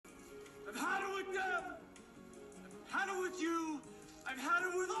I've had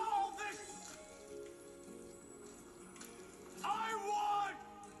it with all this. I want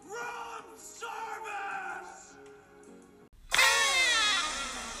room service.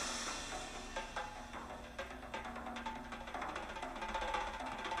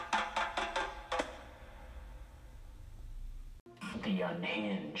 The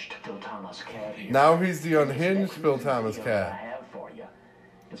unhinged Phil Thomas Cat here. Now he's the unhinged Phil Thomas I Cat. have for you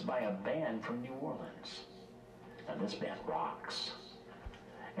is by a band from New Orleans. Now this band rocks.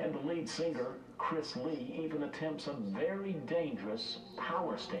 And the lead singer, Chris Lee, even attempts a very dangerous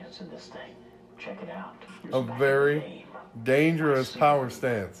power stance in this thing. Check it out. Here's A Back in the very Game. dangerous power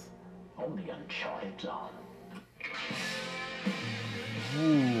stance. On the Uncharted Zone.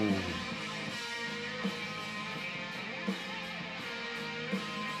 Ooh.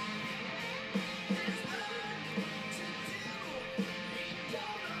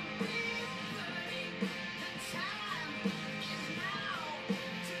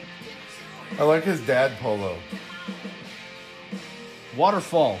 I like his dad polo.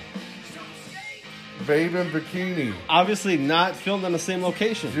 Waterfall. Babe in bikini. Obviously not filmed on the same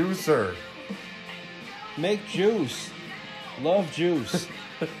location. Juicer. Make juice. Love juice.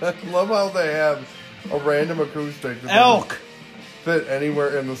 Love how they have a random acoustic that Elk. doesn't fit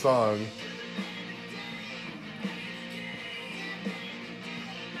anywhere in the song.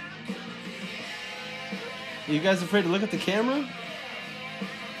 Are you guys afraid to look at the camera?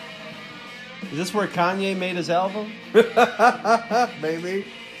 Is this where Kanye made his album? Maybe.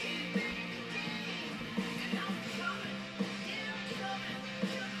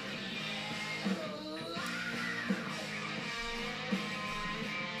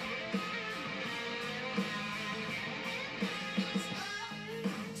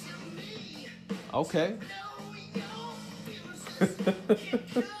 Okay.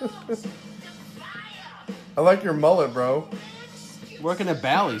 I like your mullet, bro. Working at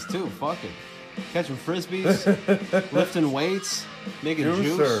Bally's too. Fuck it. Catching frisbees, lifting weights, making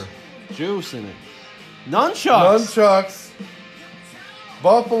Juicer. juice in it. Nunchucks. Nunchucks.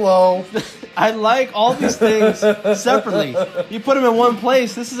 Buffalo. I like all these things separately. You put them in one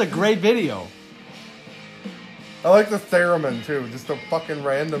place. This is a great video. I like the theremin too. Just a fucking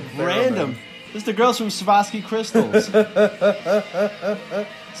random theremin. Random. This is the girls from Swarovski Crystals.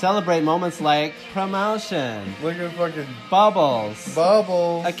 Celebrate moments like promotion, Look at fucking bubbles,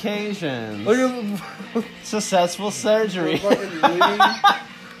 bubbles. occasions, Look at successful the surgery. fucking lean.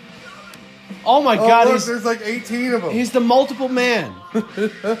 Oh my Oh, God, look, there's like 18 of them. he's the multiple man.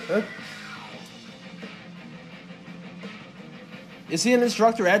 Is he an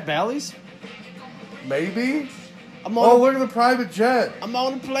instructor at Bally's? Maybe. I'm Oh, on, look at the private jet. I'm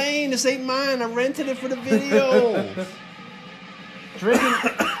on a plane. This ain't mine. I rented it for the video. Drinking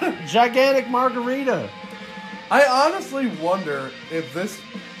gigantic margarita. I honestly wonder if this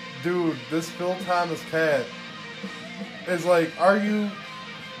dude, this Phil Thomas Cat, is like, are you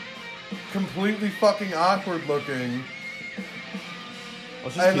completely fucking awkward looking Oh,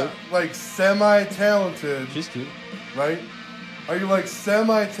 she's and cute. like semi-talented, She's cute. right? Are you like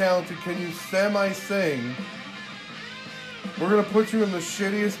semi-talented? Can you semi-sing? We're gonna put you in the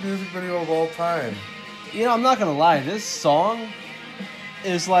shittiest music video of all time. You know, I'm not gonna lie. This song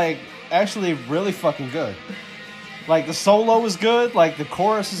is like actually really fucking good. Like the solo is good. Like the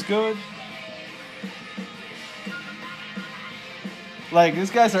chorus is good. Like these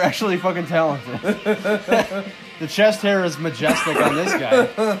guys are actually fucking talented. The chest hair is majestic on this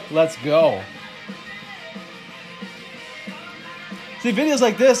guy. Let's go. See, videos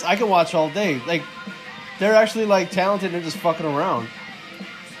like this I can watch all day. Like they're actually like talented and they're just fucking around.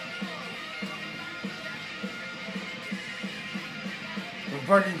 The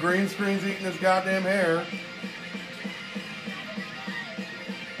fucking green screen's eating his goddamn hair.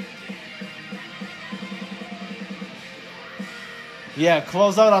 Yeah,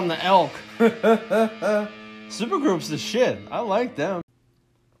 close out on the elk. Supergroup's the shit. I like them.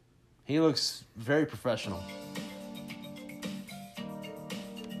 He looks very professional.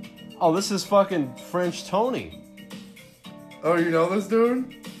 Oh, this is fucking French Tony. Oh, you know this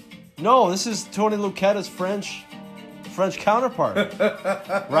dude? No, this is Tony Lucetta's French counterpart.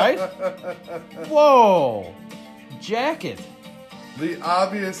 Right? Whoa. Jacket. The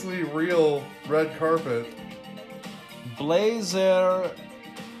obviously real red carpet. Blazer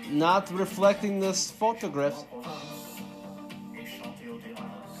not reflecting this photograph.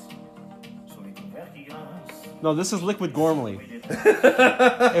 No, this is Liquid Gormley.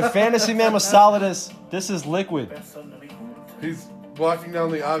 If Fantasy Man was solid as this is Liquid. He's walking down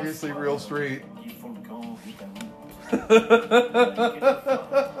the obviously real street.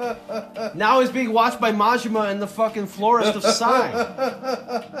 Now he's being watched by Majima and the fucking florist of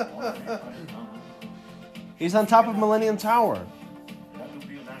Psy. He's on top of Millennium Tower.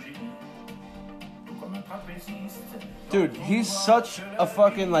 Dude, he's such a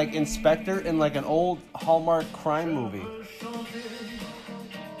fucking like inspector in like an old Hallmark crime movie.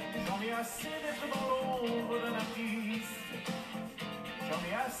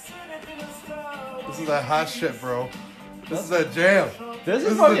 This is that hot shit, bro. This is that jam. This This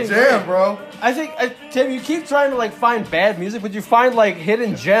is is the fucking jam, great. bro. I think, Tim, you keep trying to like find bad music, but you find like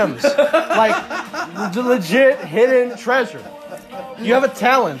hidden gems, like legit hidden treasure. You have a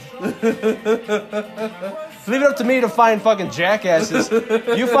talent. Leave it up to me to find fucking jackasses.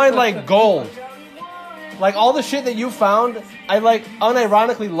 You find like gold. Like all the shit that you found, I like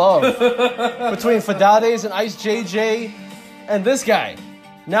unironically love. Between Fadades and Ice JJ and this guy.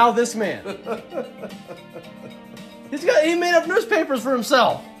 Now this man. He made up newspapers for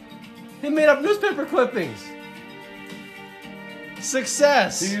himself. He made up newspaper clippings.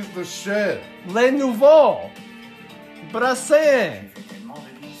 Success. He's the shit. Les Nouveaux. Brassin.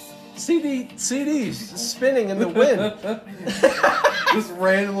 CDs spinning in the wind. Just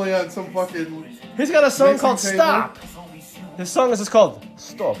randomly on some fucking He's got a song mixing called table. Stop. His song is just called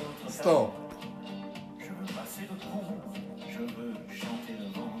Stop. Stop.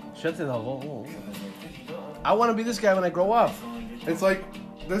 I want to be this guy when I grow up. It's like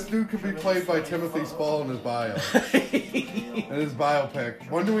this dude could be played by Timothy Spall in his bio. In his biopic.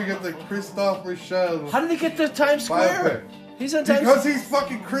 When do we get the Christophe Michel How did he get to Times Square? biopic? He's in Times Because he's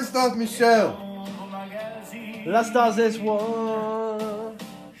fucking Christophe Michel. La stars is one.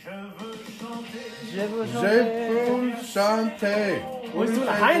 Je veux Je chanter. peux chanter. Oh, he's doing a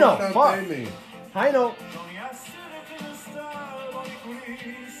What high does note. chanter Fuck. mean? High note.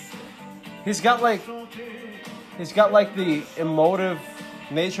 He's got like the emotive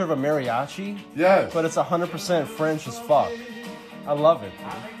nature of a mariachi, Yes. but it's 100% French as fuck. I love it.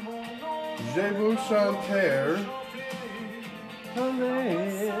 Je veux chanter.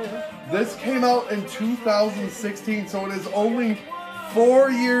 This came out in 2016, so it is only 4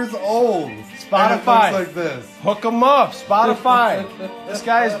 years old. Spotify. And it looks like this. Hook him up, Spotify. This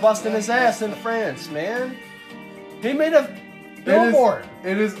guy is busting his ass in France, man. He made a billboard.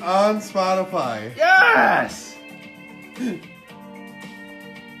 It is on Spotify. Yes.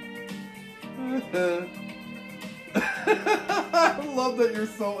 I love that you're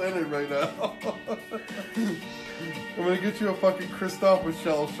so in it right now. I'm gonna get you a fucking Christophe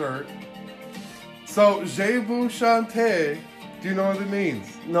Michel shirt. So, Je veux chanter, do you know what it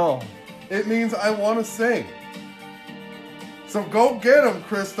means? No. It means I want to sing. So go get him,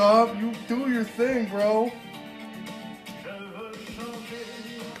 Christophe. You do your thing, bro.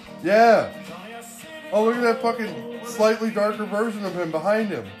 Yeah. Oh, look at that fucking slightly darker version of him behind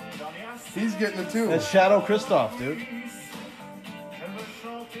him. He's getting it too. That's Shadow Christoph, dude.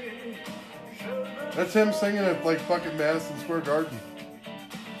 That's him singing at like fucking Madison Square Garden.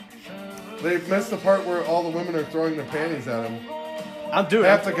 They missed the part where all the women are throwing their panties at him. I'm doing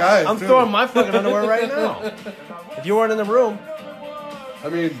Half the guys, I'm too. throwing my fucking underwear right now. If you weren't in the room, I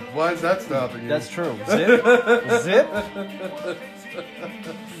mean, why is that stopping you? that's true. Zip. Zip.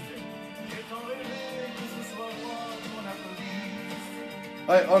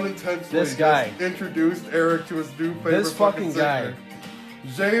 I unintentionally This guy. just introduced Eric to his new favorite This fucking guy.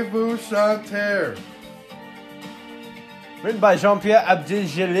 singer. Je veux chanter. Written by Jean-Pierre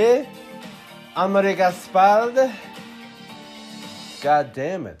Abdel-Gelé, Anne-Marie Gaspard. God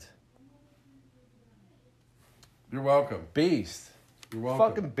damn it. You're welcome. Beast. You're welcome.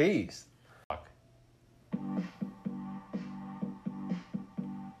 Fucking beast. Fuck.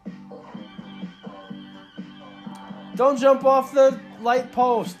 Don't jump off the light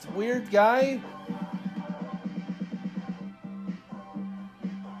post, weird guy.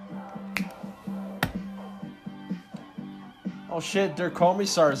 Oh shit, Der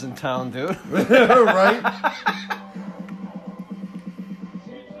Commissar's in town, dude. Right?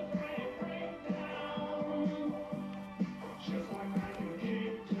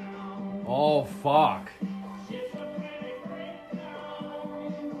 Oh fuck.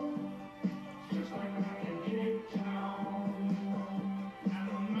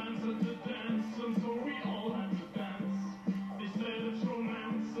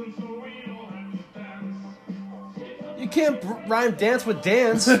 You can't rhyme dance with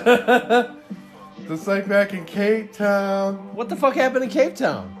dance. Just like back in Cape Town. What the fuck happened in Cape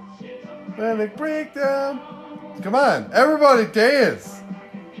Town? Panic breakdown. Come on, everybody dance.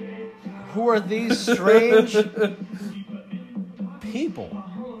 Who are these strange people?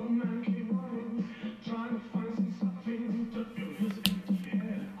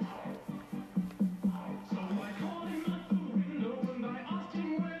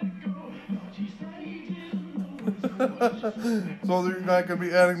 So you're not gonna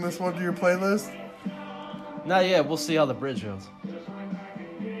be adding this one to your playlist? Not yet. We'll see how the bridge goes.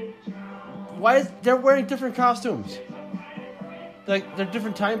 Why is they're wearing different costumes? Like they're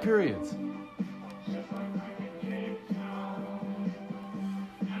different time periods.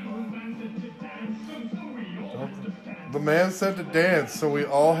 The man said to dance, so we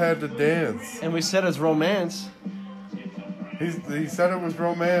all had to dance. And we said it's romance. He said it was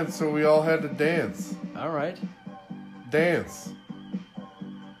romance, so we all had to dance. All right. Dance.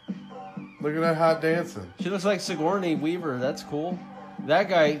 Look at that hot dancing. She looks like Sigourney Weaver. That's cool. That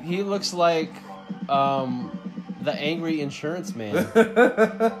guy, he looks like the angry insurance man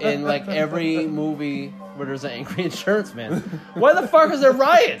in like every movie where there's an angry insurance man. Why the fuck is there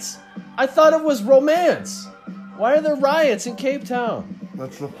riots? I thought it was romance. Why are there riots in Cape Town?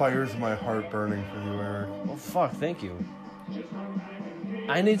 That's the fires of my heart burning for you, Eric. Oh fuck, thank you.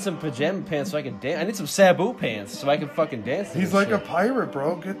 I need some pajama pants so I can dance. I need some Sabu pants so I can fucking dance. To He's this like shit. a pirate,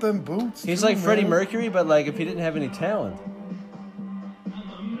 bro. Get them boots. He's too, like Freddie man. Mercury, but like if he didn't have any talent.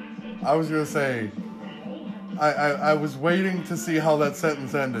 I was gonna say, I was waiting to see how that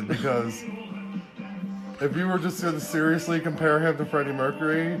sentence ended because if you were just gonna seriously compare him to Freddie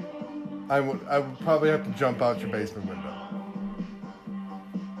Mercury, I would probably have to jump out your basement window.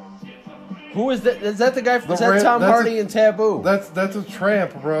 Who is that? Is that the guy? Is that ran- Tom that's Hardy a- in Taboo? That's a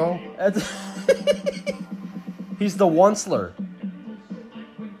tramp, bro. That's- He's the Onceler.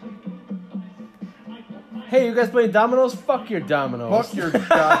 Hey, you guys playing dominoes? Fuck your dominoes. Fuck your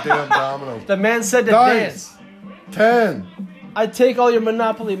goddamn dominoes. The man said to Dice. dance. 10. I take all your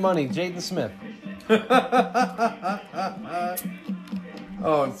Monopoly money, Jaden Smith.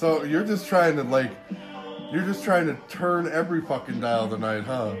 Oh, so you're just trying to turn every fucking dial tonight,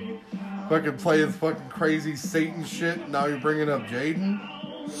 huh? Fucking play this fucking crazy Satan shit. Now you're bringing up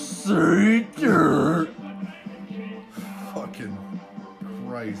Jaden? Satan. Fucking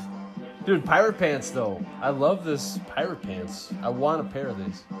Christ. Dude, pirate pants though. I love this pirate pants. I want a pair of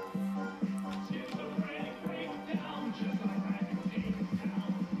these.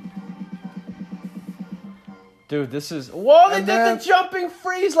 Dude, this is... Whoa, they And did the that's- jumping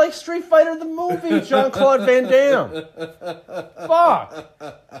freeze like Street Fighter the movie, Jean-Claude Van Damme. Fuck.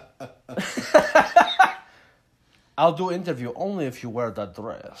 I'll do interview only if you wear that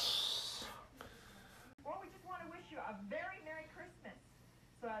dress. Well, we just want to wish you a very Merry Christmas.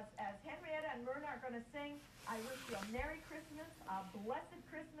 So as Henrietta and Myrna are going to sing, I wish you a Merry Christmas, a blessed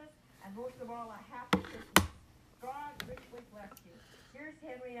Christmas, and most of all, a Happy Christmas. God richly bless you. Here's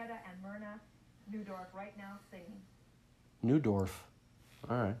Henrietta and Myrna Newdorf right now singing. Newdorf.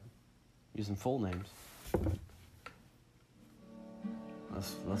 All right. Using full names.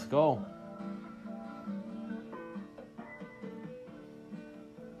 Let's go.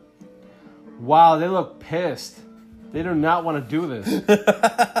 Wow, they look pissed. They do not want to do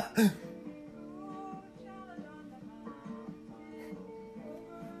this.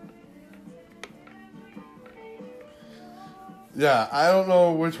 Yeah, I don't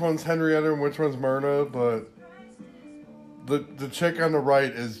know which one's Henrietta and which one's Myrna, but the chick on the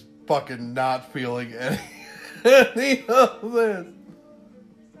right is fucking not feeling any of this.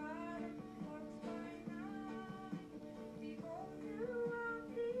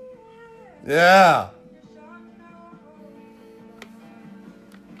 Yeah.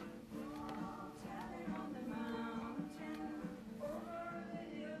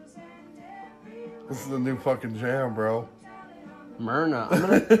 This is the new fucking jam, bro. Myrna.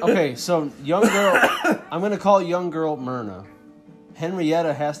 Okay, so young girl. I'm gonna call young girl Myrna.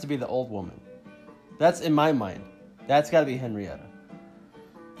 Henrietta has to be the old woman. That's in my mind. That's got to be Henrietta.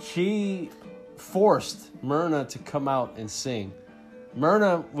 She forced Myrna to come out and sing.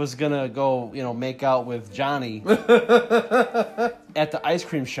 Myrna was gonna go, make out with Johnny at the ice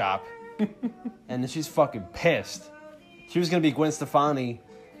cream shop, and then she's fucking pissed. She was gonna be Gwen Stefani.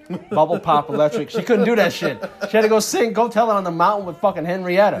 Bubble Pop Electric. She couldn't do that shit. She had to go sing, go tell it on the mountain with fucking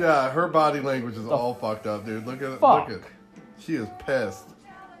Henrietta. Yeah, her body language is all fucked up, dude. Look at it. Fuck. Look at. She is pissed.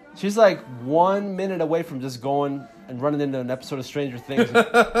 She's like 1 minute away from just going and running into an episode of Stranger Things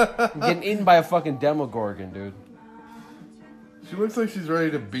and getting eaten by a fucking Demogorgon, dude. She looks like she's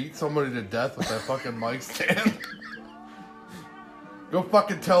ready to beat somebody to death with that fucking mic stand. Go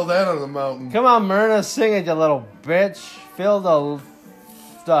fucking tell that on the mountain. Come on, Myrna, sing it, you little bitch. Feel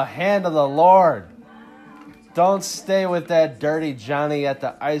the hand of the Lord. Don't stay with that dirty Johnny at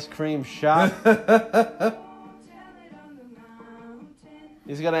the ice cream shop.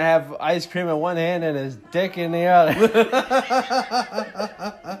 He's gonna have ice cream in one hand and his dick in the other.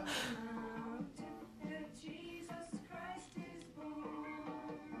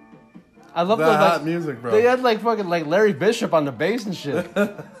 I love the the hot music, bro. They had like fucking like Larry Bishop on the bass and shit.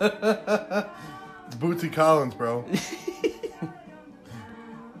 Bootsy Collins, bro.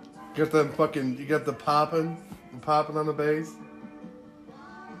 You got the popping on the bass.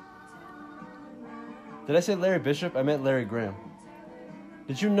 Did I say Larry Bishop? I meant Larry Graham.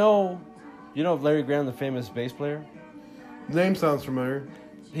 Did you know Larry Graham, the famous bass player? Name sounds familiar.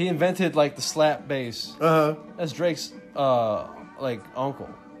 He invented like the slap bass. That's Drake's like uncle.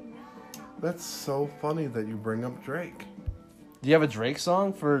 That's so funny that you bring up Drake. Do you have a Drake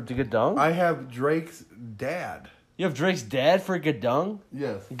song for Gadung? I have Drake's dad. You have Drake's dad for Gadung?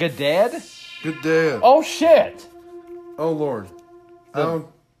 Yes. Gadad? Good dad. Oh shit! Oh Lord. We've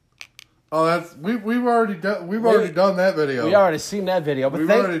already done that video. We already seen that video. But We've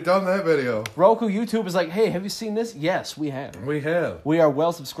already done that video. Roku YouTube is like, hey, have you seen this? Yes, we have. We have. We are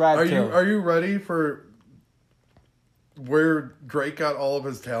well subscribed to. Are you ready for where Drake got all of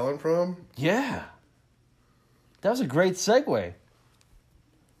his talent from? Yeah. That was a great segue.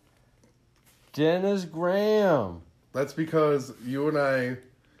 Dennis Graham. That's because you and I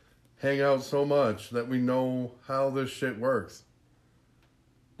hang out so much that we know how this shit works.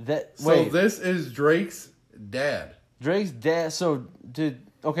 So this is Drake's dad. Drake's dad. So did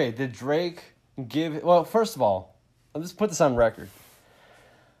Drake give? Well, first of all, let's put this on record.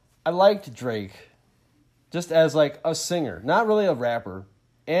 I liked Drake, just as like a singer, not really a rapper.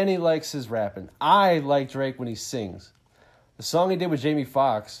 Annie likes his rapping. I like Drake when he sings. The song he did with Jamie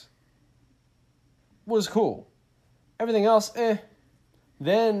Foxx was cool. Everything else, eh.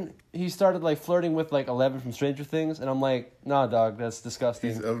 Then he started like flirting with like 11 from Stranger Things, and I'm like, nah, dog, that's disgusting.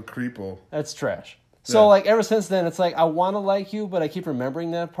 He's El Creepo. That's trash. So like ever since then, it's like I want to like you, but I keep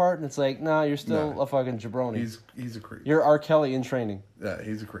remembering that part, and it's like, nah, you're still a fucking jabroni. He's a creep. You're R. Kelly in training. Yeah,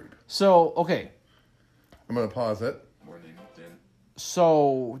 he's a creep. So okay. I'm gonna pause it.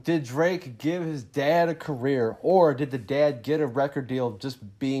 So did Drake give his dad a career, or did the dad get a record deal just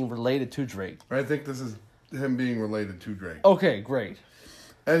being related to Drake? I think this is him being related to Drake. Okay, great.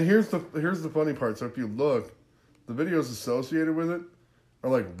 And here's the funny part. So if you look, the videos associated with it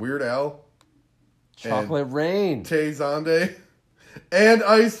are like Weird Al, Chocolate Rain, Tay Zonday, and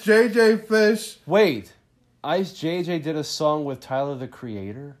Ice JJ Fish. Wait, Ice JJ did a song with Tyler the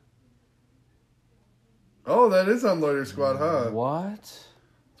Creator? Oh, that is on Loiter Squad, huh? What?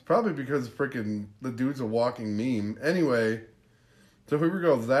 It's probably because freaking the dude's a walking meme. Anyway, so here we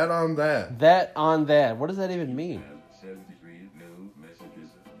go. That on that. That on that. What does that even mean? 73 new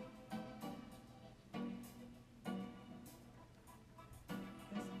messages.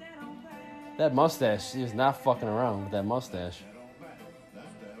 That mustache, he was not fucking around with that mustache.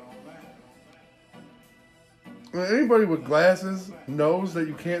 Anybody with glasses knows that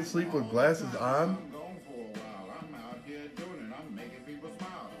you can't sleep with glasses on.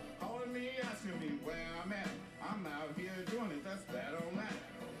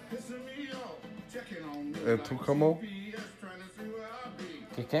 Tucamo?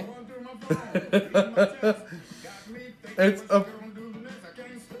 Okay. It's a.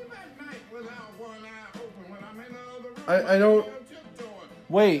 I don't.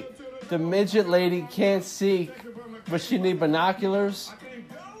 Wait, the midget lady can't see, but she need binoculars?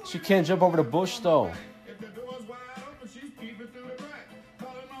 She can't jump over the bush though.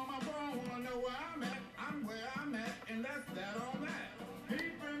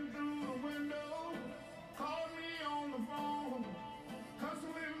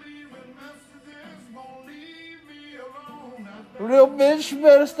 Real bitch, you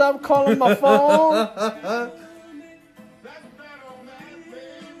better stop calling my phone.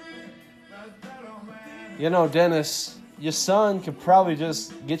 You know, Dennis, your son could probably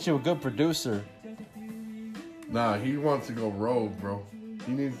just get you a good producer. Nah, he wants to go rogue, bro.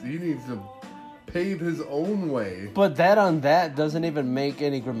 He needs to pave his own way. But that on that doesn't even make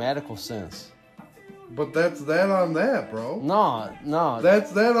any grammatical sense. But that's that on that, bro. No.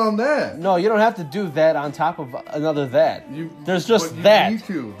 That's that on that. No, you don't have to do that on top of another that. There's but just you that. need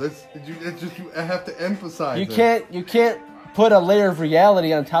to. It's just you have to emphasize. You can't put a layer of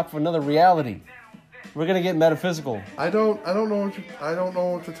reality on top of another reality. We're gonna get metaphysical. I don't know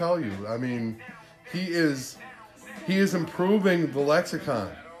what to tell you. I mean, he is improving the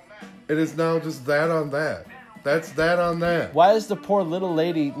lexicon. It is now just that on that. That's that on that. Why is the poor little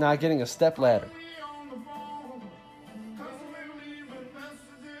lady not getting a stepladder?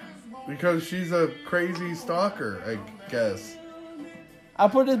 Because she's a crazy stalker, I guess. I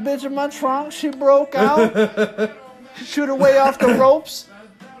put this bitch in my trunk. She broke out. She shoot her way off the ropes,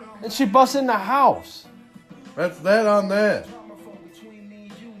 and she busts in the house. That's that on that.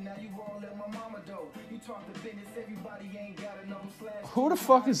 Who the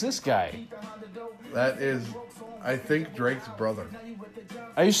fuck is this guy? That is, I think, Drake's brother.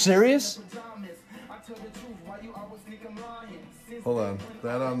 Are you serious? Hold on.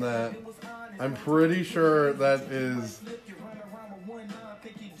 That on that. I'm pretty sure that is...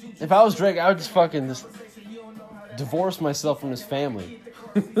 If I was Drake, I would just fucking just divorce myself from his family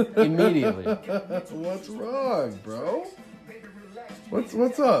immediately. What's wrong, bro?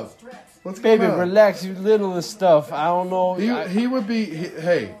 What's up? What's Baby, going on? relax, you little and stuff. I don't know. He would be...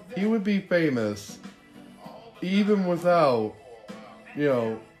 he would be famous even without, you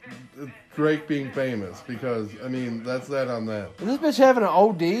know, Drake being famous. Because, I mean, that's that on that. Is this bitch having an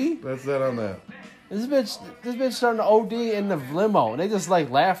OD? That's that on that. This bitch starting to OD in the limo, and they just like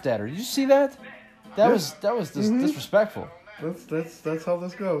laughed at her. Did you see that? That was disrespectful. That's how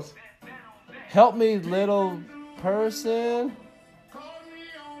this goes. Help me, little person.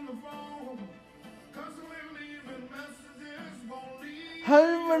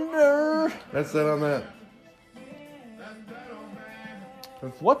 I wonder. That's that on that.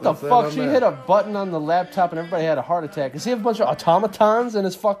 What the That's that fuck? on She that. hit a button on the laptop and everybody had a heart attack. Does he have a bunch of automatons in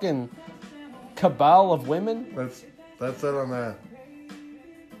his fucking cabal of women? That's that on that.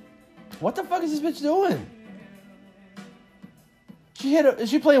 What the fuck is this bitch doing? Is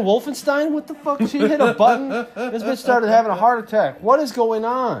she playing Wolfenstein? What the fuck? She hit a button. This bitch started having a heart attack. What is going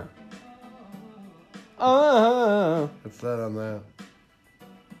on? That's that on that.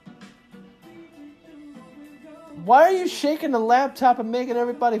 Why are you shaking the laptop and making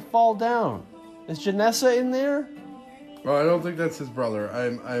everybody fall down? Is Janessa in there? Oh, I don't think that's his brother.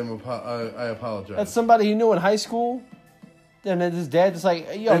 I apologize. That's somebody he knew in high school? And then his dad just like,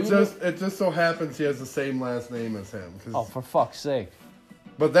 yo, it just so happens he has the same last name as him. Oh, for fuck's sake.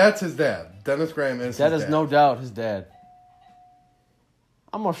 But that's his dad. Dennis Graham is his dad. That is no doubt his dad.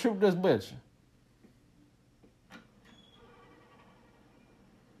 I'm gonna shoot this bitch.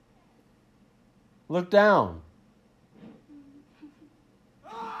 Look down.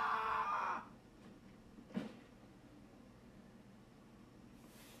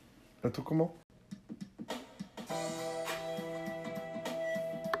 ¿Tú cómo?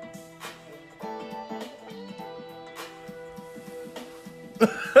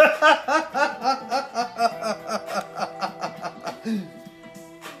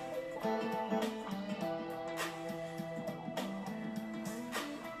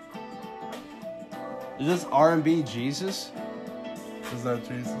 Is this R&B Jesus? Is that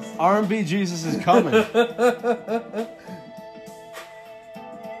Jesus? R&B Jesus is coming.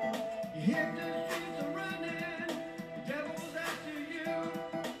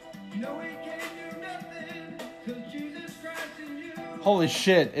 Holy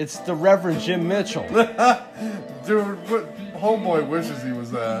shit, it's the Reverend Jim Mitchell. Dude, homeboy wishes he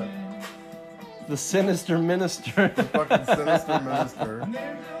was that. The sinister minister. Fucking sinister minister.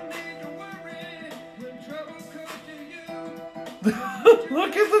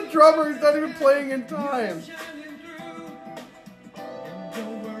 Look at the drummer, he's not even playing in time.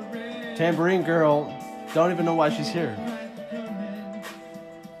 Tambourine girl, don't even know why she's here.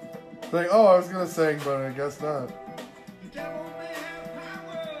 Like, oh, I was gonna sing, but I guess not.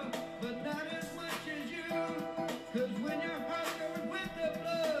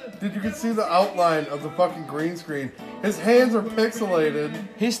 Dude, you can see the outline of the fucking green screen. His hands are pixelated.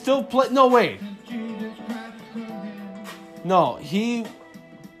 He's still No, wait. No, he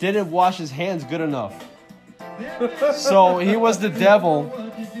didn't wash his hands good enough. So he was the devil,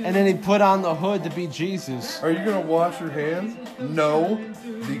 and then he put on the hood to be Jesus. Are you gonna wash your hands? No,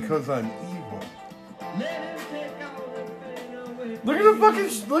 because I'm evil.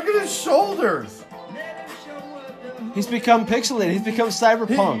 Look at his shoulders. He's become pixelated. He's become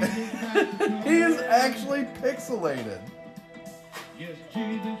cyberpunk. He is actually pixelated. Jesus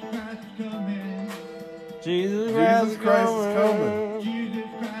Jesus Christ is coming.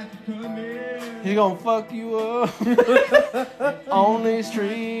 He gonna fuck you up on these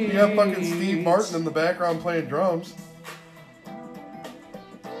streets. You got fucking Steve Martin in the background playing drums.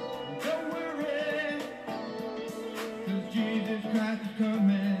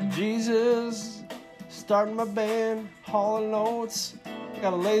 Jesus, starting my band, hauling notes.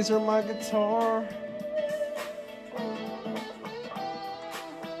 Got a laser in my guitar.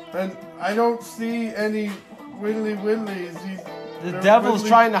 And I don't see any whittlies. The devil's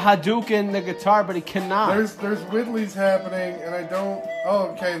trying to Hadouken the guitar, but he cannot. There's whittlies happening, and I don't. Oh,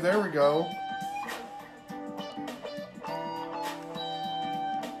 okay, there we go.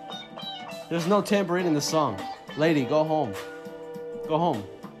 There's no tambourine in the song. Lady, go home. Go home.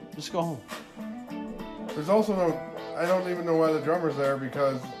 Just go home. There's also no. I don't even know why the drummer's there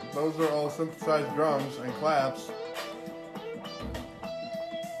because those are all synthesized drums and claps.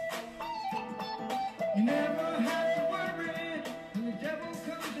 You never have to worry when the devil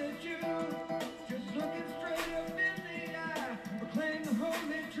comes at you. Just looking straight up in the eye and proclaim the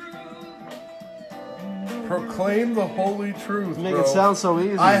holy truth. Proclaim the holy truth, Make bro. it sound so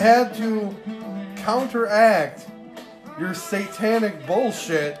easy. I had to counteract your satanic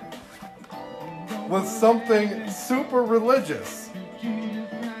bullshit with something super religious.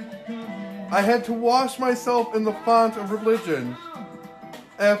 I had to wash myself in the font of religion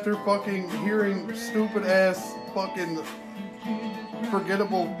after fucking hearing stupid ass fucking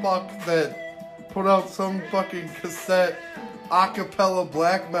forgettable fuck that put out some fucking cassette acapella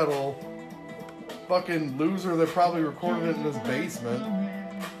black metal fucking loser that probably recorded it in his basement.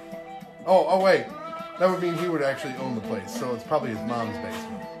 Oh wait. That would mean he would actually own the place, so it's probably his mom's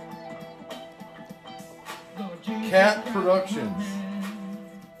basement. Cat Productions.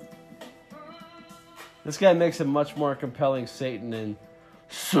 This guy makes a much more compelling Satan than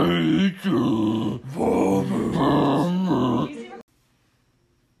Satan.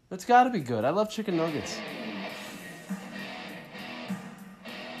 It's got to be good. I love chicken nuggets.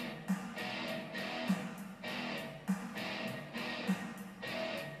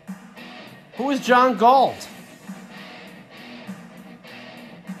 Who is John Galt?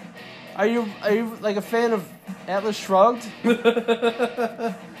 Are you like a fan of Atlas Shrugged?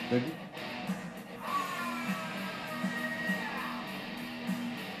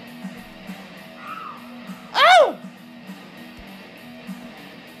 Ow!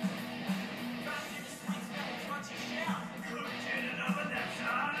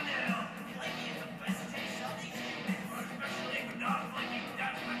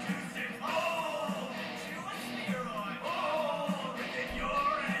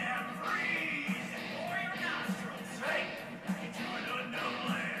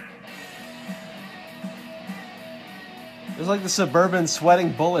 It's like the Suburban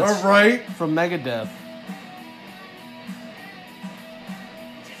sweating bullets All right. from Megadeth.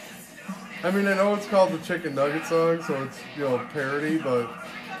 I mean, I know it's called the Chicken Nugget song, so it's, you know, parody, but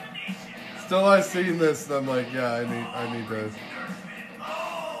still I've seen this and I'm like, yeah, I need this.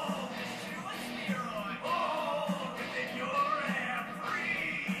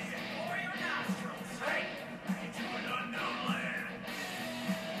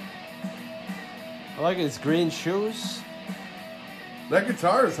 I like his green shoes. That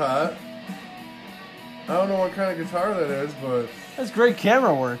guitar is hot. I don't know what kind of guitar that is, but... That's great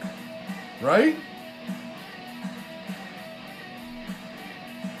camera work. Right?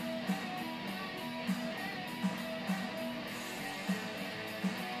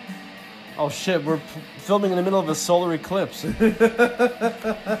 Oh shit, we're filming in the middle of a solar eclipse.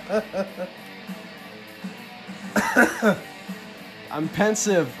 I'm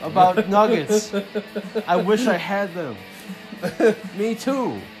pensive about nuggets. I wish I had them. Me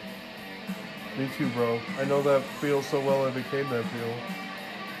too. Me too, bro. I know that feel so well I became that feel.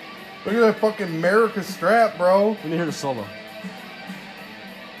 Look at that fucking America strap, bro. Let me hear the solo.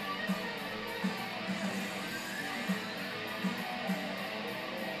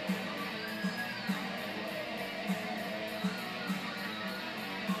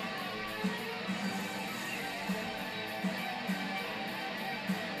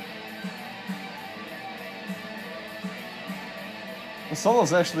 The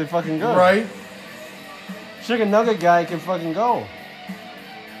solo's actually fucking good. Right? Chicken nugget guy can fucking go.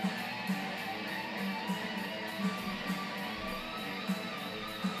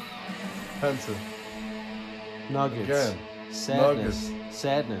 Pensive. Nuggets. Again. Sadness. Nuggets.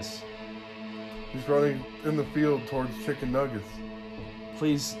 Sadness. He's running in the field towards chicken nuggets.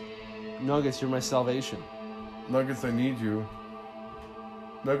 Please, Nuggets, you're my salvation. Nuggets, I need you.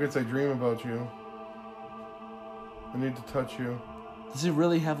 Nuggets, I dream about you. I need to touch you. Does he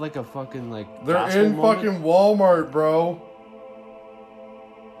really have like a fucking like? They're gospel in moment? fucking Walmart, bro.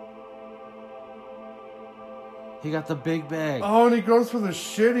 He got the big bag. Oh, and he goes for the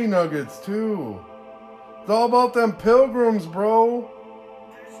shitty nuggets, too. It's all about them pilgrims, bro.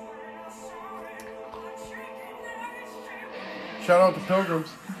 Shout out to pilgrims.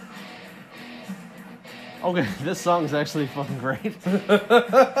 Okay, this song is actually fucking great.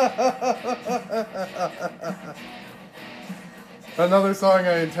 Another song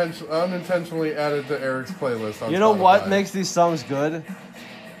I unintentionally added to Eric's playlist on You know Spotify. what makes these songs good?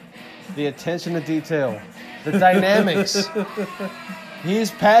 The attention to detail, the dynamics.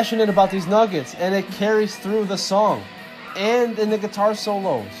 He's passionate about these nuggets, and it carries through the song and in the guitar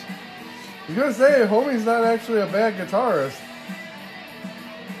solos. I was gonna say, homie's not actually a bad guitarist.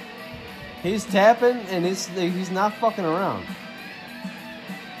 He's tapping and he's not fucking around.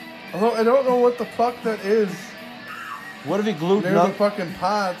 Although I don't know what the fuck that is. What if he glued Near the fucking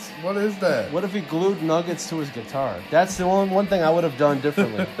pots. What is that? What if he glued nuggets to his guitar? That's the one thing I would have done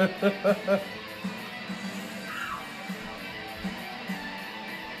differently.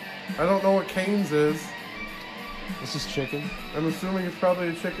 I don't know what Cane's is. This is chicken. I'm assuming it's probably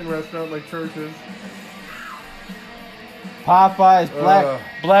a chicken restaurant like Church's. Popeyes,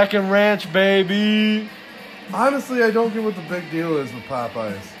 black and ranch, baby. Honestly, I don't get what the big deal is with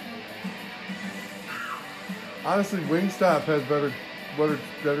Popeyes. Honestly, Wingstop has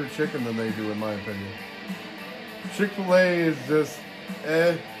better chicken than they do, in my opinion. Chick-fil-A is just,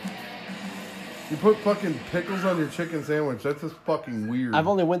 You put fucking pickles on your chicken sandwich. That's just fucking weird. I've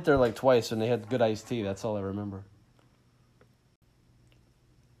only went there like twice, and they had good iced tea. That's all I remember.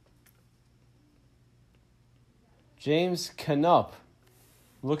 James Canup,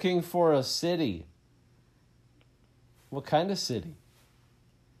 looking for a city. What kind of city?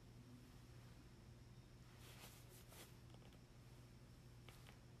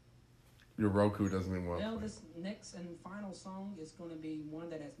 Your Roku doesn't even want to Well, play. this next and final song is going to be one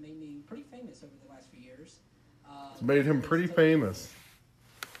that has made me pretty famous over the last few years. It's made him pretty famous.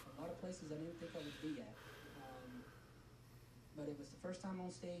 A lot of places I didn't think I would be at. But it was the first time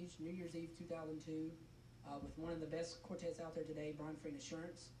on stage, New Year's Eve 2002, with one of the best quartets out there today, Brian Free and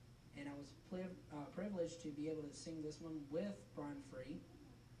Assurance. And I was privileged to be able to sing this one with Brian Free.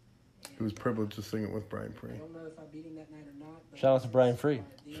 He was privileged to sing it with Brian Free. I don't know if I beat him that night or not. But Shout out to Brian Free.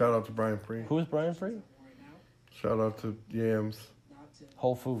 Shout out to Brian Free. Who is Brian Free? Shout out to Yams.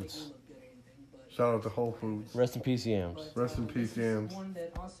 Whole Foods. Shout out to Whole Foods. Rest in peace, Yams. Rest in peace, Yams. One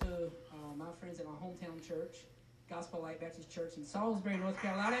that also my friends at my hometown church, Gospel Light Baptist Church in Salisbury, North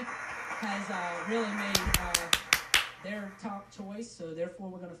Carolina, has really made their top choice. So therefore,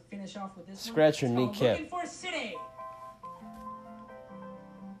 we're going to finish off with this. Scratch one. your It's called kneecap. Looking for a City.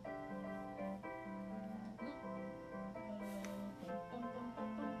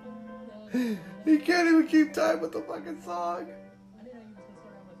 He can't even keep time with the fucking song. I didn't know you was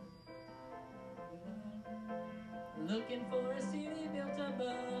going to start out with Looking for a city built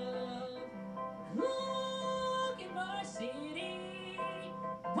above. Looking for a city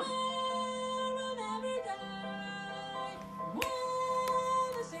where we'll never die.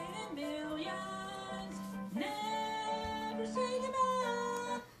 Where the sainted millions never say goodbye.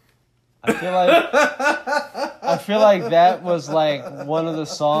 I feel like that was like one of the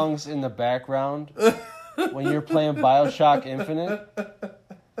songs in the background when you're playing BioShock Infinite,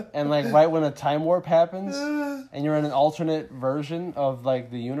 and like right when a time warp happens and you're in an alternate version of like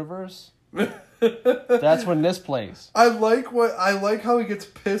the universe. That's when this plays. I like how he gets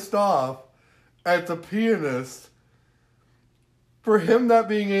pissed off at the pianist for him not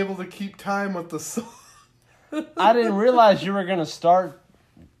being able to keep time with the song. I didn't realize you were gonna start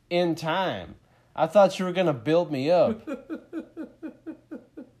in time. I thought you were gonna build me up.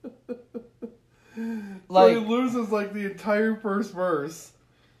 So he loses like the entire first verse.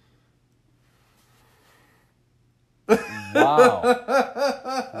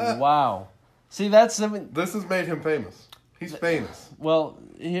 Wow. See, that's This has made him famous. He's famous. well.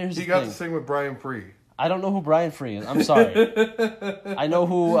 Here's He the got thing. to sing with Brian Free. I don't know who Brian Free is. I'm sorry. I know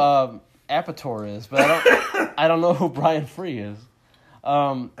who Apator is, but I don't know who Brian Free is.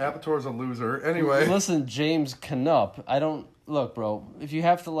 Apator's a loser. Anyway. Listen, James Canup. I don't look, bro. If you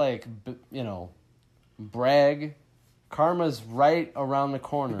have to like, brag, karma's right around the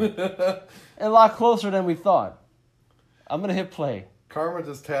corner, a lot closer than we thought. I'm gonna hit play. Karma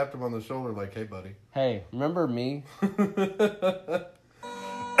just tapped him on the shoulder like, hey, buddy. Hey, remember me?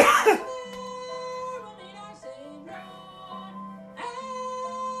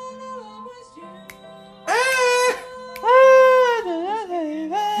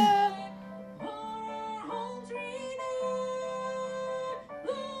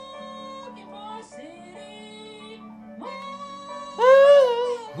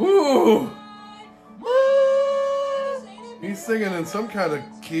 Woo! He's singing in some kind of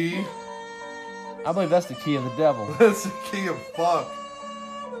key. I believe that's the key of the devil. That's the key of fuck.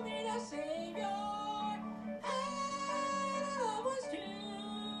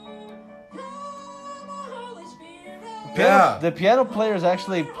 Yeah. The piano player is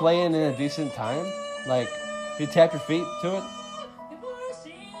actually playing in a decent time. Like, you tap your feet to it.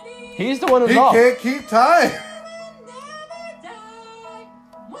 He's the one who's He off. can't keep time.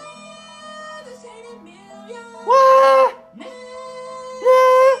 What?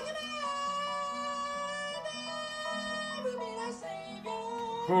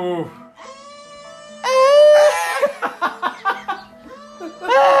 Ooh.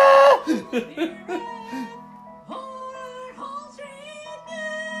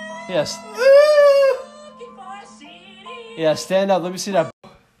 Yes. Yeah, stand up. Let me see that.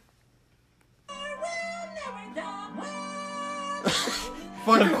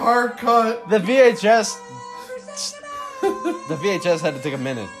 Fucking hard cut. The VHS. The VHS had to take a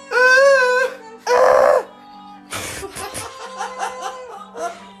minute.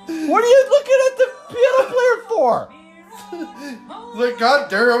 What are you looking at the piano player for? Like, God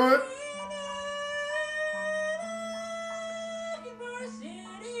damn it.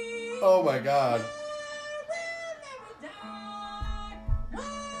 Oh my god.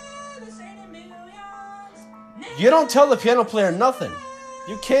 You don't tell the piano player nothing.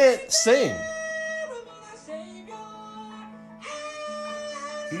 You can't sing.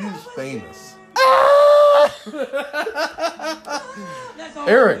 He's famous. That's all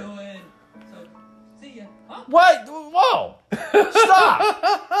Eric. I'm doing. So, see ya. Huh? What? Whoa! Stop!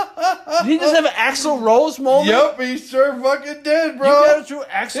 Did he just have an Axl Rose moment? Yep, he sure fucking did, You bro. got a true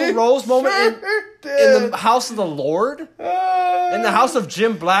Axl Rose moment in the house of the Lord? In the house of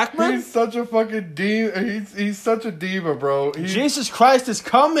Jim Blackman? He's such a fucking diva. He's such a diva, bro. Jesus Christ is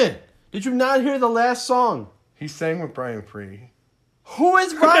coming! Did you not hear the last song? He sang with Brian Free. Who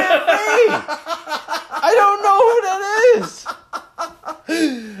is Brian Free? I don't know who that is.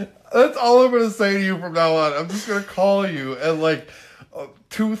 That's all I'm gonna say to you from now on. I'm just gonna call you at like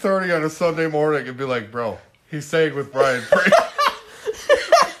 2:30 on a Sunday morning and be like, bro, he sang with Brian Free.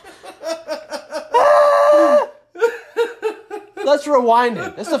 Let's rewind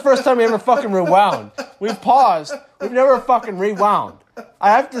it. This is the first time we ever fucking rewound. We've paused. We've never fucking rewound.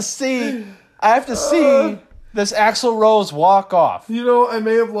 I have to see this Axl Rose walk off. You know, I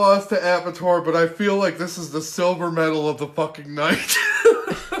may have lost to Apator, but I feel like this is the silver medal of the fucking night.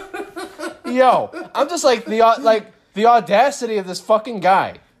 Yo, I'm just like the audacity of this fucking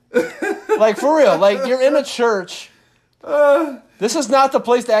guy. Like, for real. Like, you're in a church. This is not the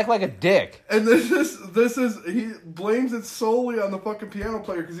place to act like a dick. And he blames it solely on the fucking piano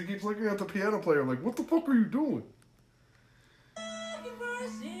player because he keeps looking at the piano player like, what the fuck are you doing?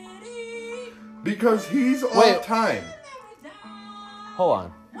 Because he's off time. Hold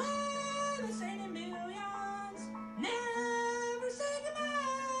on.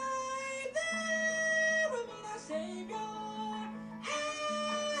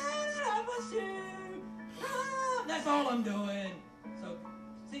 That's all I'm doing. So,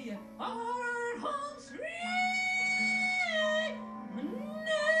 see ya. Hard home street.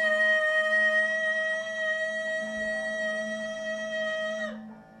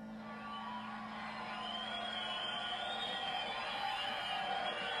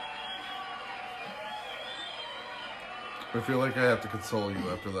 I feel like I have to console you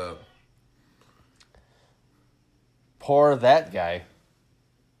after that. Poor that guy.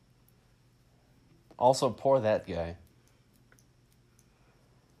 Also, poor that guy.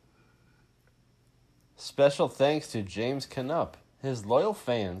 Special thanks to James Canup, his loyal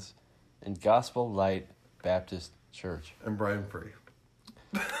fans, and Gospel Light Baptist Church. And Brian Free.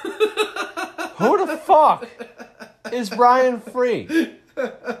 Who the fuck is Brian Free?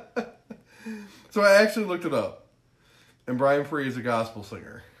 So I actually looked it up. And Brian Free is a gospel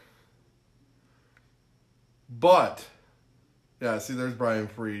singer. But, yeah, see, there's Brian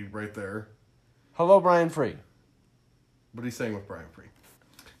Free right there. Hello, Brian Free. But he sang with Brian Free.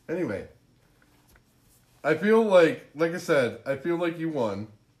 Anyway, I feel like I said, I feel like you won.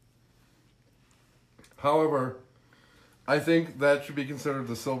 However, I think that should be considered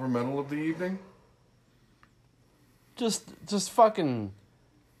the silver medal of the evening. Just fucking...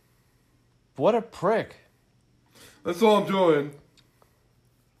 What a prick. That's all I'm doing.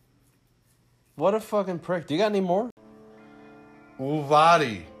 What a fucking prick. Do you got any more?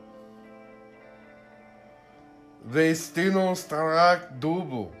 Uvadi. Destino Starak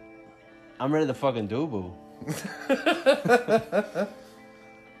Dubu. I'm ready to fucking do-boo.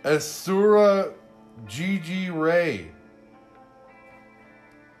 Asura Gigi Ray.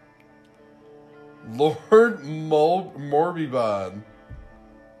 Lord Morbibon.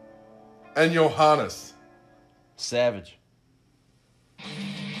 And Johannes. Savage.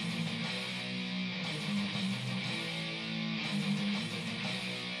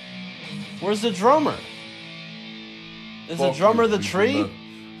 Where's the drummer? Is the drummer the tree?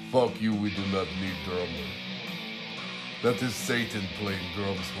 Fuck you, we do not need drummer. That is Satan playing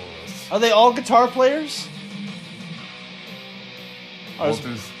drums for us. Are they all guitar players?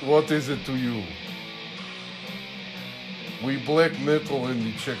 What is it to you? We black metal in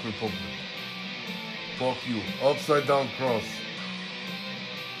the Czech Republic. Fuck you. Upside down cross.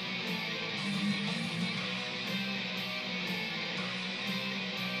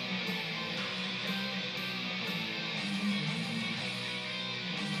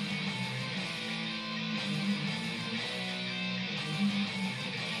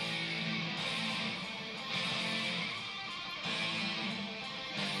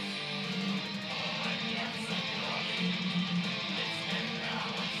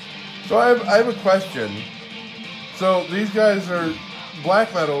 So I have a question. So these guys are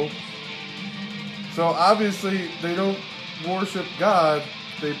black metal. So obviously they don't worship God.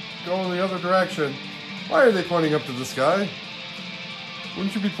 They go in the other direction. Why are they pointing up to the sky?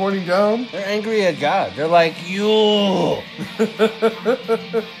 Wouldn't you be pointing down? They're angry at God. They're like, you.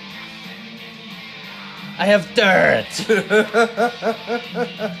 I have dirt.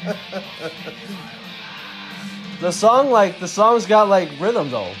 The song's got like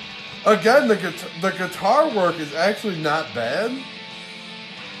rhythm though. Again, the guitar work is actually not bad.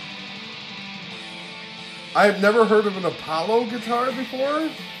 I've never heard of an Apollo guitar before.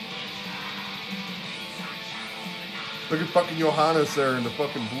 Look at fucking Johannes there in the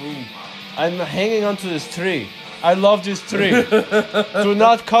fucking blue. I'm hanging onto this tree. I love this tree. Do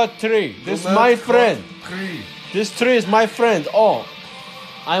not cut tree. This is my friend. Tree. This tree is my friend. Oh,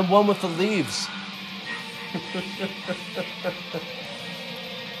 I'm one with the leaves.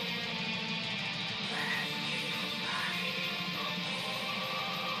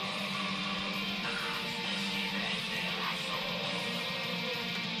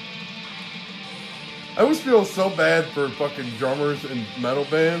 I always feel so bad for fucking drummers in metal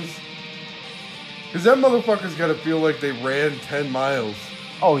bands. Because that motherfucker's got to feel like they ran 10 miles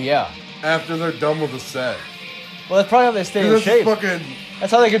Oh yeah. after they're done with the set. Well, that's probably how they stay in That's shape. fucking...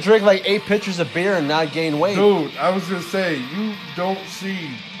 That's how they can drink like 8 pitchers of beer and not gain weight. Dude, I was going to say, you don't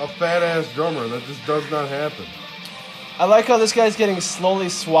see a fat-ass drummer. That just does not happen. I like how this guy's getting slowly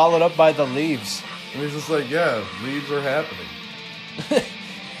swallowed up by the leaves. And he's just like, yeah, leaves are happening.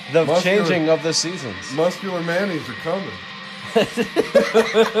 The Muscular- changing of the seasons. Muscular Mannies are coming.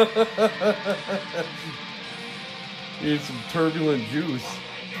 You need some turbulent juice.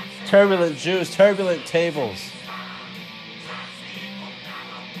 Turbulent juice, turbulent tables.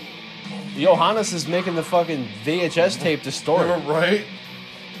 Johannes is making the fucking VHS tape distort. Right?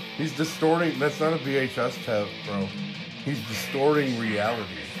 He's distorting. That's not a VHS tape, bro. He's distorting reality.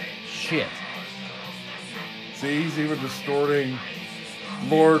 Shit. See, he's even distorting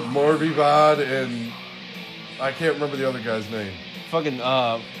Lord Morbivad and I can't remember the other guy's name. Fucking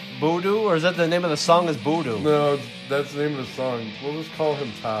Voodoo? Or is that the name of the song is Voodoo? No, that's the name of the song. We'll just call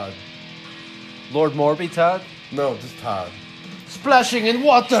him Todd. Lord Morby Todd? No, just Todd. Splashing in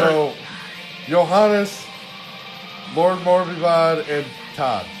water! So, Johannes, Lord Morbivad, and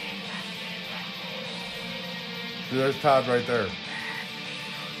Todd. See, there's Todd right there.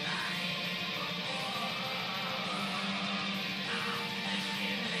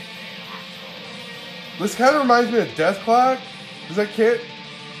 This kind of reminds me of Death Clock, because I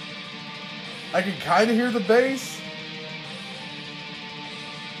can kind of hear the bass.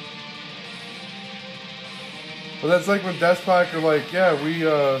 But that's like when Death Clock are like, yeah,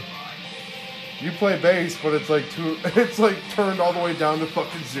 you play bass, but it's like it's like turned all the way down to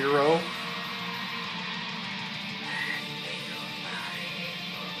fucking 0.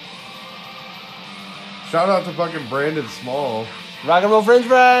 Shout out to fucking Brandon Small. Rock and roll French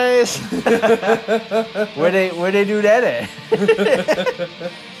fries! where they do that at?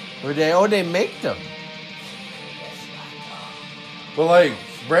 they make them. But like,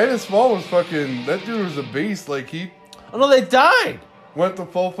 Brandon Small was fucking, that dude was a beast. Like, he Oh no, they died! went the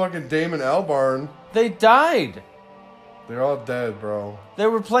full fucking Damon Albarn. They died! They're all dead, bro. They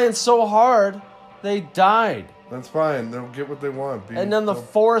were playing so hard, they died. That's fine. They'll get what they want. And then the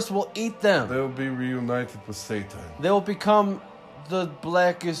forest will eat them. They'll be reunited with Satan. They will become the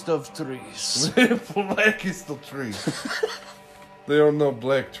blackest of trees. Blackest of trees. They don't know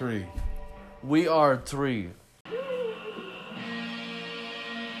black tree. We are tree.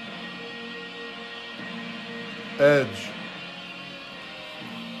 Edge.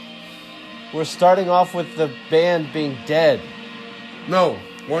 We're starting off with the band being dead. No,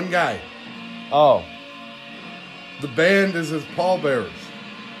 one guy. Oh. The band is his pallbearers.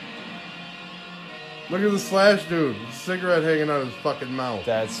 Look at the Slash dude. With a cigarette hanging out of his fucking mouth.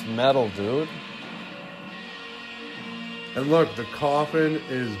 That's metal, dude. And look, the coffin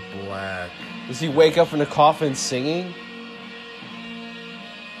is black. Does he wake up in the coffin singing?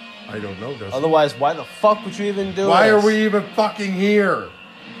 I don't know, does he? Otherwise, why the fuck would you even do Why this? are we even fucking here?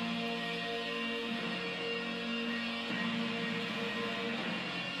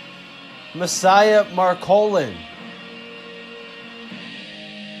 Messiah Marcolin.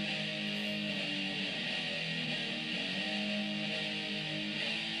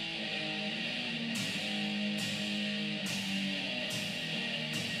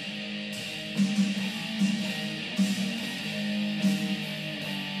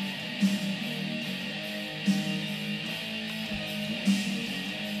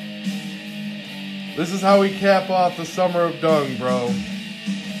 This is how we cap off the Summer of Dung, bro.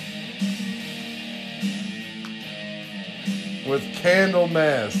 with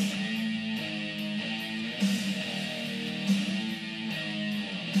Candlemass.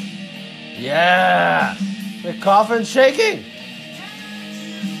 Yeah! The coffin shaking!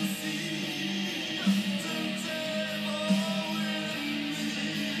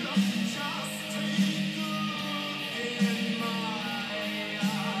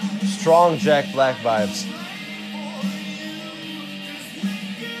 Strong Jack Black vibes.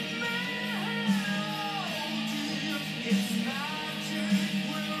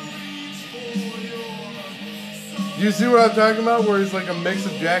 Do you see what I'm talking about? Where he's like a mix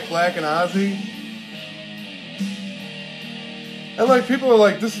of Jack Black and Ozzy? And like people are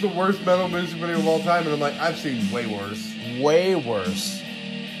like, this is the worst metal music video of all time, and I'm like, I've seen way worse. Way worse.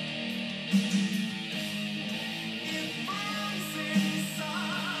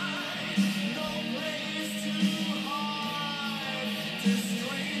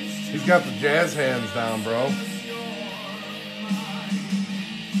 He's got the jazz hands down, bro.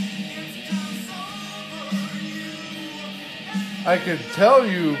 I could tell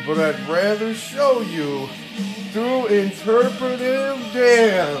you, but I'd rather show you through interpretive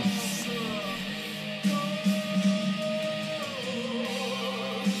dance.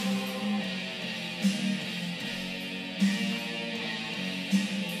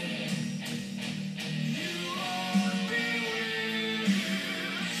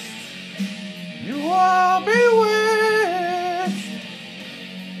 You are bewitched.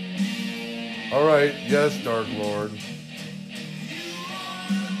 All right, yes, Dark Lord.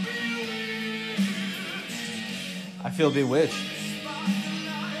 I feel bewitched.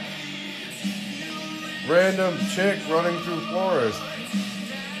 Random chick running through forest.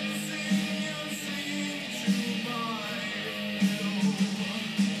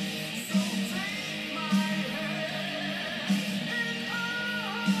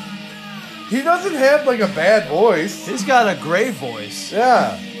 He doesn't have like a bad voice. He's got a great voice.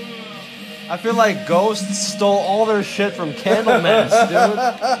 Yeah. I feel like Ghost stole all their shit from Candlemass,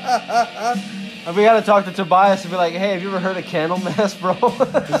 dude. And we gotta talk to Tobias and be like, hey, have you ever heard of Candlemass, bro?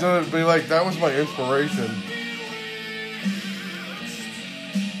 He's gonna be like, that was my inspiration.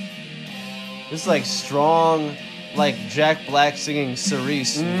 This is like strong, like Jack Black singing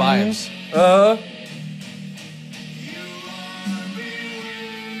Cerise vibes. Uh-huh.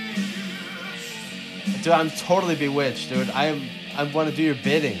 Dude, I'm totally bewitched, dude. I want to do your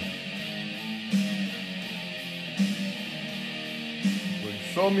bidding.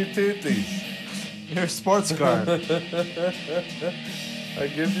 Show me titties. Your sports card. I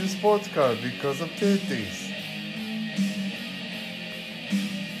give you a sports card because of titties.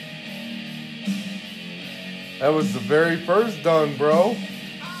 That was the very first dung, bro.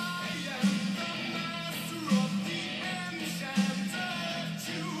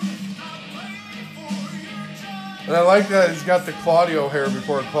 And I like that he's got the Claudio hair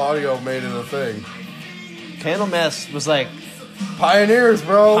before Claudio made it a thing. Candlemass was like Pioneers,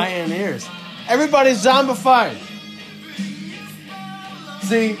 bro. pioneers. Everybody's zombified.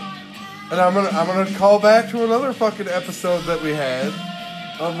 See, and I'm gonna call back to another fucking episode that we had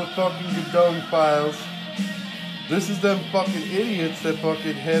of the fucking Gedung Files. This is them fucking idiots that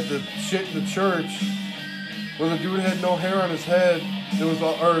fucking had the shit in the church where the dude had no hair on his head. It was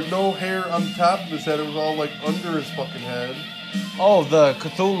all, or no hair on top of his head. It was all like under his fucking head. Oh, the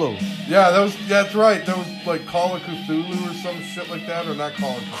Cthulhu. Yeah, that's right. That was like Call of Cthulhu or some shit like that, or not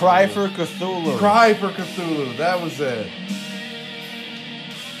Call of Cthulhu. Cry for Cthulhu. Cry for Cthulhu. That was it.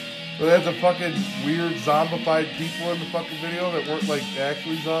 But they had the fucking weird zombified people in the fucking video that weren't like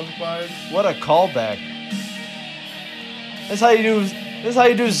actually zombified. What a callback. That's how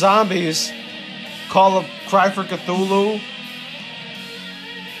you do zombies. Cry for Cthulhu.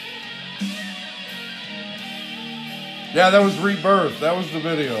 Yeah, that was Rebirth. That was the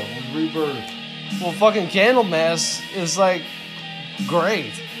video. It was Rebirth. Well, fucking Candlemass is like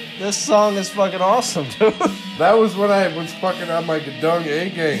great. This song is fucking awesome, dude. That was when I was fucking on my Gedung A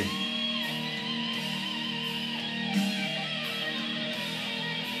game.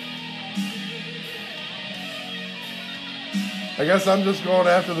 I guess I'm just going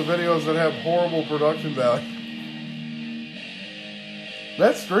after the videos that have horrible production value.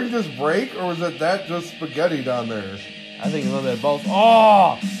 That string just break, or was that just spaghetti down there? I think a little bit of both.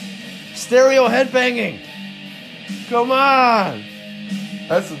 Oh! Stereo headbanging! Come on!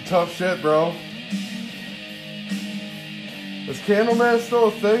 That's some tough shit, bro. Is Candlemass still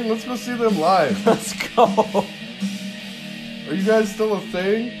a thing? Let's go see them live. Let's go! Are you guys still a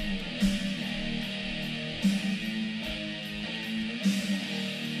thing?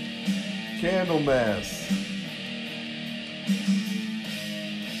 Candlemass.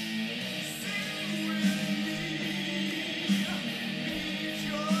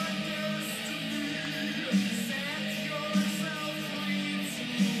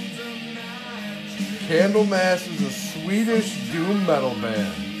 Candlemass is a Swedish doom metal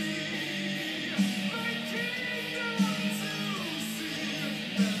band.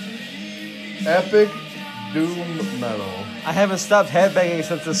 Epic doom metal. I haven't stopped headbanging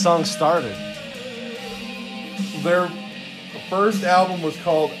since the song started. Their first album was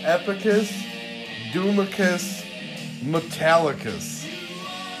called Epicus Doomicus Metallicus.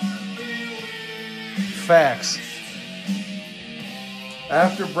 Facts.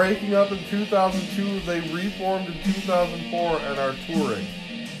 After breaking up in 2002, they reformed in 2004 and are touring.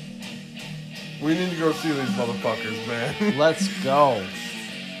 We need to go see these motherfuckers, man. Let's go.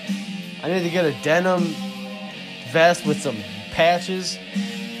 I need to get a denim vest with some patches.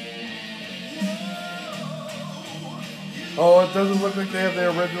 Oh, it doesn't look like they have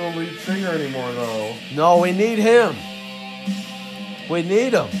the original lead singer anymore, though. No, we need him. We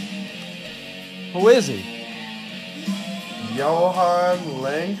need him. Who is he? Johan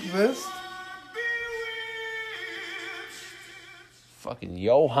Lankvist? Fucking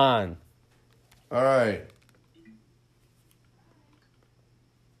Johan. All right.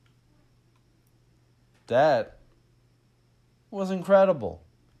 That was incredible.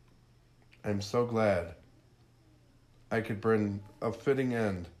 I'm so glad I could bring a fitting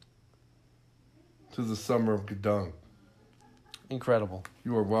end to the summer of Gedung. Incredible.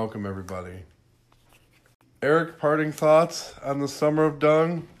 You are welcome, everybody. Eric, parting thoughts on the summer of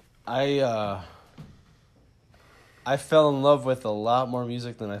Dung? I fell in love with a lot more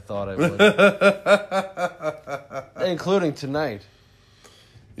music than I thought I would. Including tonight.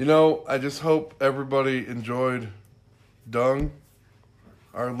 You know, I just hope everybody enjoyed Dung,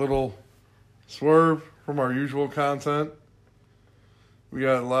 our little swerve from our usual content. We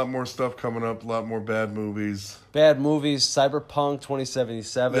got a lot more stuff coming up, a lot more bad movies. Bad movies, Cyberpunk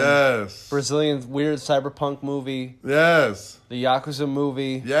 2077. Yes. Brazilian weird cyberpunk movie. Yes. The Yakuza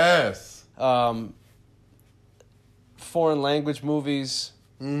movie. Yes. Foreign language movies.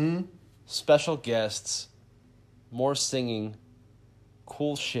 Mm-hmm. Special guests. More singing.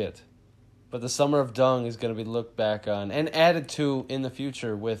 Cool shit. But the Summer of Dung is going to be looked back on and added to in the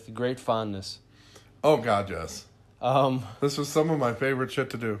future with great fondness. Oh, God, yes. This was some of my favorite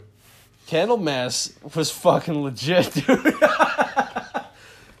shit to do. Candlemass was fucking legit, dude.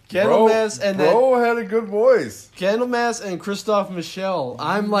 Candlemass and Bro had a good voice. Candlemass and Christophe Michel.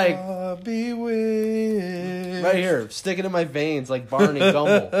 I'm like Bewitched. right here, stick it in my veins like Barney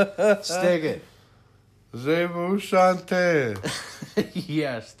Gumble. Stick it. Je vous chante.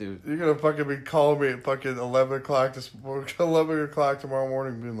 Yes, dude. You're gonna fucking be calling me at fucking 11 o'clock tomorrow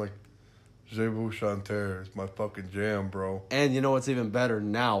morning, being like, Je vous chanter is my fucking jam, bro. And you know what's even better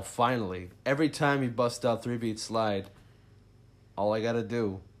now? Finally, every time you bust out 3-beat slide, all I gotta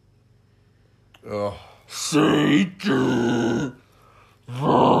do. Ugh. Satan.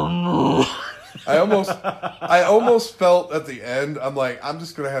 I almost felt at the end, I'm like, I'm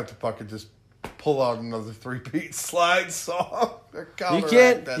just gonna have to fucking just pull out another 3-beat slide song. You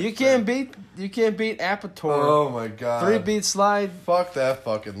can't beat Apator. Oh my God. 3-beat slide. Fuck that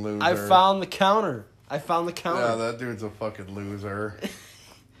fucking loser. I found the counter. Yeah, that dude's a fucking loser.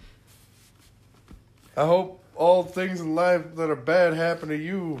 I hope all things in life that are bad happen to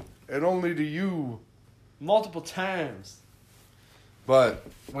you and only to you. Multiple times. But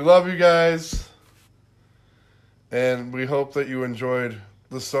we love you guys. And we hope that you enjoyed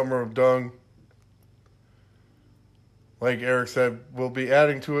the Summer of Dung. Like Eric said, we'll be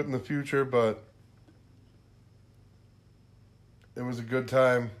adding to it in the future, but it was a good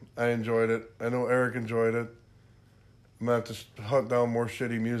time. I enjoyed it. I know Eric enjoyed it. I'm going to have to hunt down more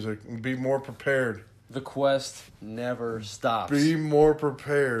shitty music and be more prepared. The quest never stops. Be more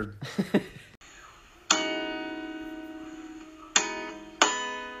prepared.